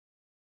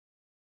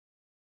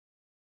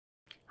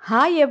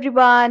Hi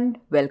everyone,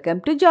 welcome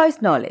to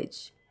Jaais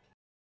Knowledge.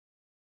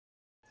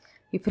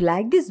 If you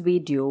like this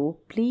video,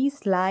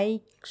 please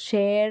like,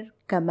 share,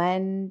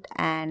 comment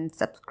and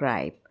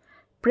subscribe.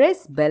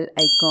 Press bell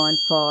icon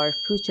for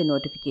future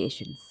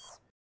notifications.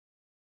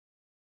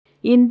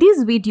 In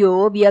this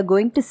video, we are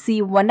going to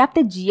see one of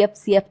the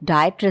GFCF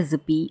diet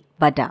recipe,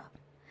 vada.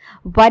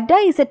 Vada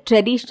is a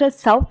traditional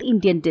South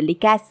Indian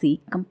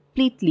delicacy,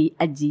 completely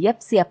a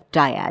GFCF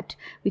diet,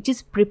 which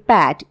is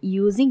prepared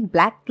using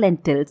black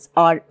lentils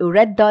or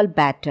urad dal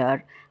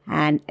batter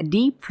and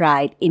deep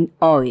fried in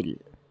oil.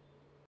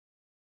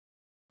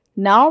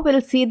 Now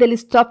we'll see the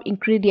list of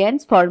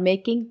ingredients for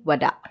making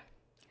vada.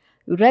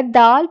 Urad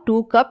dal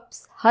 2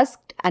 cups,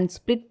 husked and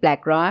split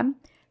black gram,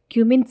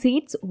 cumin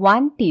seeds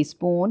 1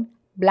 teaspoon,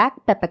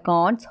 black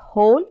peppercorns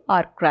whole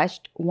or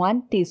crushed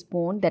 1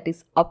 teaspoon, that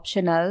is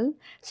optional,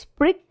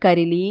 sprig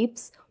curry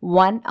leaves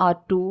 1 or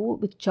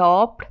 2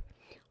 chopped,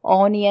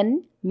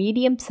 onion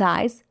medium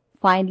size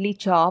finely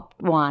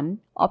chopped 1,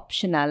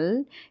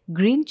 optional,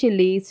 green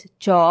chilies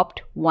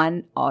chopped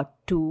 1 or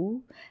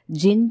 2,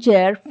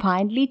 ginger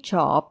finely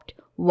chopped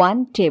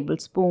 1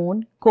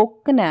 tablespoon,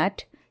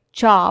 coconut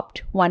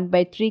chopped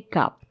 1/3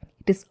 cup.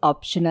 It is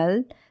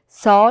optional,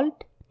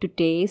 salt to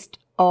taste,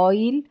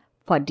 oil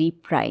for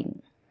deep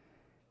frying.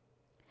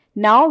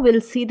 Now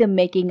we'll see the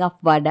making of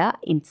vada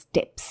in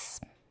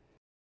steps.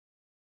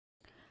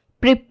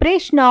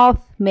 Preparation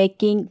of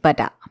making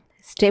vada.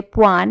 Step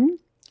 1.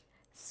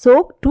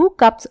 Soak 2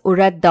 cups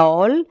urad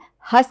dal,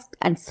 husked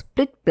and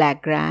split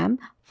black gram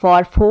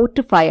for 4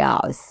 to 5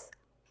 hours.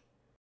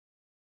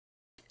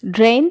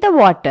 Drain the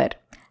water.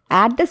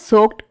 Add the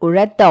soaked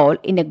urad dal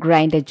in a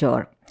grinder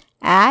jar.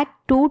 Add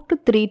 2 to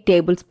 3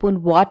 tablespoons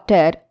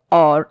water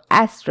or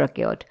as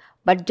required,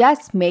 but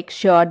just make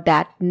sure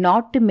that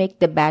not to make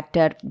the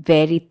batter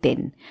very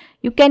thin.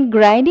 You can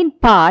grind in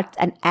parts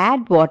and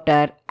add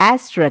water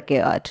as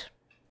required.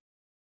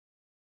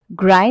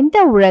 Grind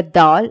the urad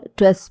dal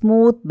to a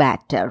smooth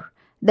batter.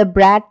 The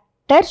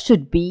batter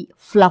should be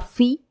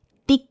fluffy,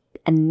 thick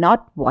and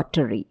not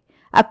watery.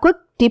 A quick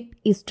tip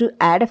is to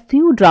add a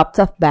few drops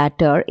of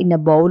batter in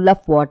a bowl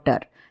of water.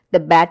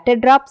 The batter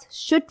drops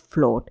should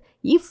float.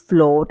 If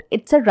float,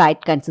 it's a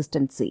right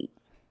consistency.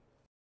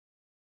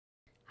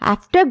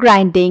 After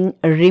grinding,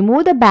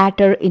 remove the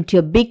batter into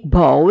a big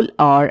bowl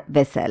or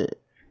vessel.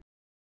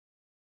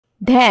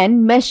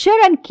 Then measure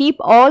and keep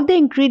all the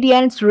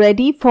ingredients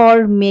ready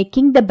for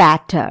making the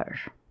batter.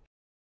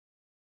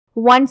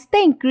 Once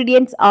the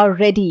ingredients are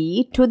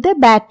ready, to the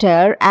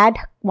batter add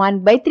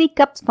 1/3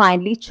 cups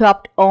finely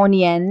chopped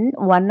onion,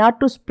 1 or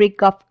 2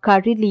 sprigs of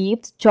curry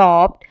leaves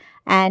chopped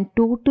and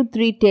 2 to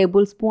 3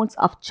 tablespoons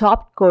of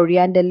chopped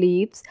coriander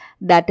leaves,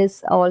 that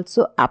is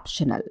also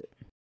optional.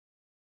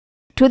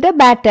 To the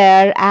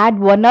batter, add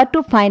 1 or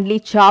 2 finely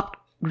chopped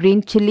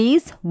green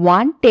chilies,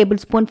 1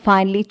 tablespoon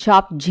finely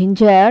chopped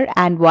ginger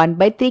and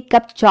 1/3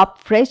 cup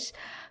chopped fresh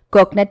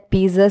coconut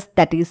pieces,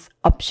 that is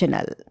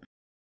optional.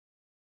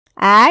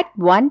 Add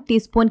 1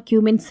 teaspoon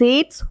cumin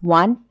seeds,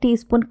 1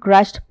 teaspoon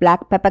crushed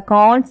black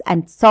peppercorns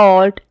and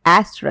salt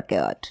as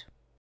required.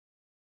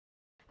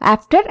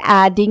 After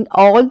adding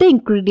all the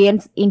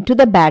ingredients into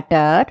the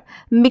batter,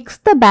 mix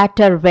the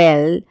batter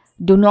well.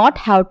 Do not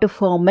have to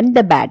ferment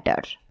the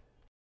batter.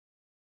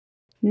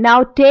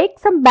 Now take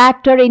some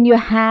batter in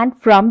your hand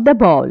from the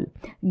bowl.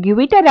 Give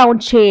it a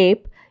round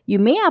shape. You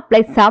may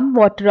apply some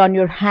water on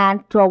your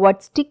hand to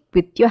avoid stick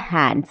with your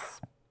hands.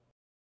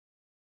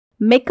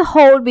 Make a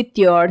hole with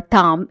your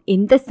thumb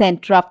in the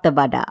center of the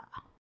vada.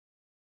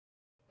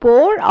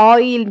 Pour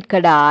oil in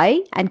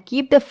kadai and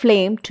keep the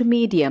flame to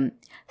medium.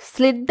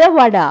 Slit the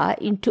vada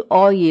into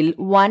oil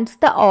once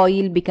the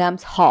oil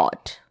becomes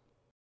hot.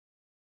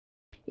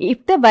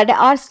 If the vada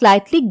are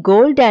slightly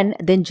golden,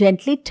 then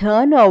gently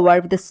turn over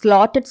with a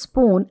slotted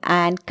spoon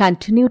and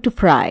continue to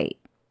fry.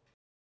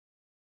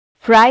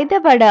 Fry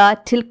the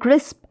vada till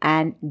crisp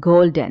and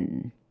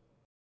golden.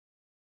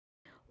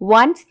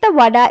 Once the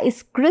vada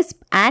is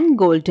crisp and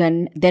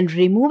golden, then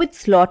remove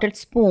with slotted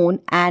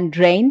spoon and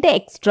drain the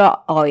extra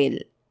oil.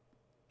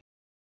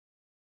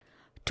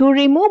 To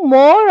remove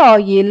more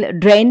oil,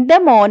 drain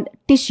them on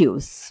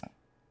tissues.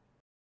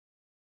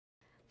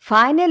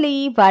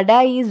 Finally,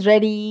 vada is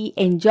ready.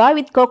 Enjoy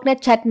with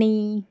coconut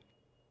chutney.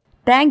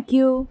 Thank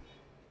you.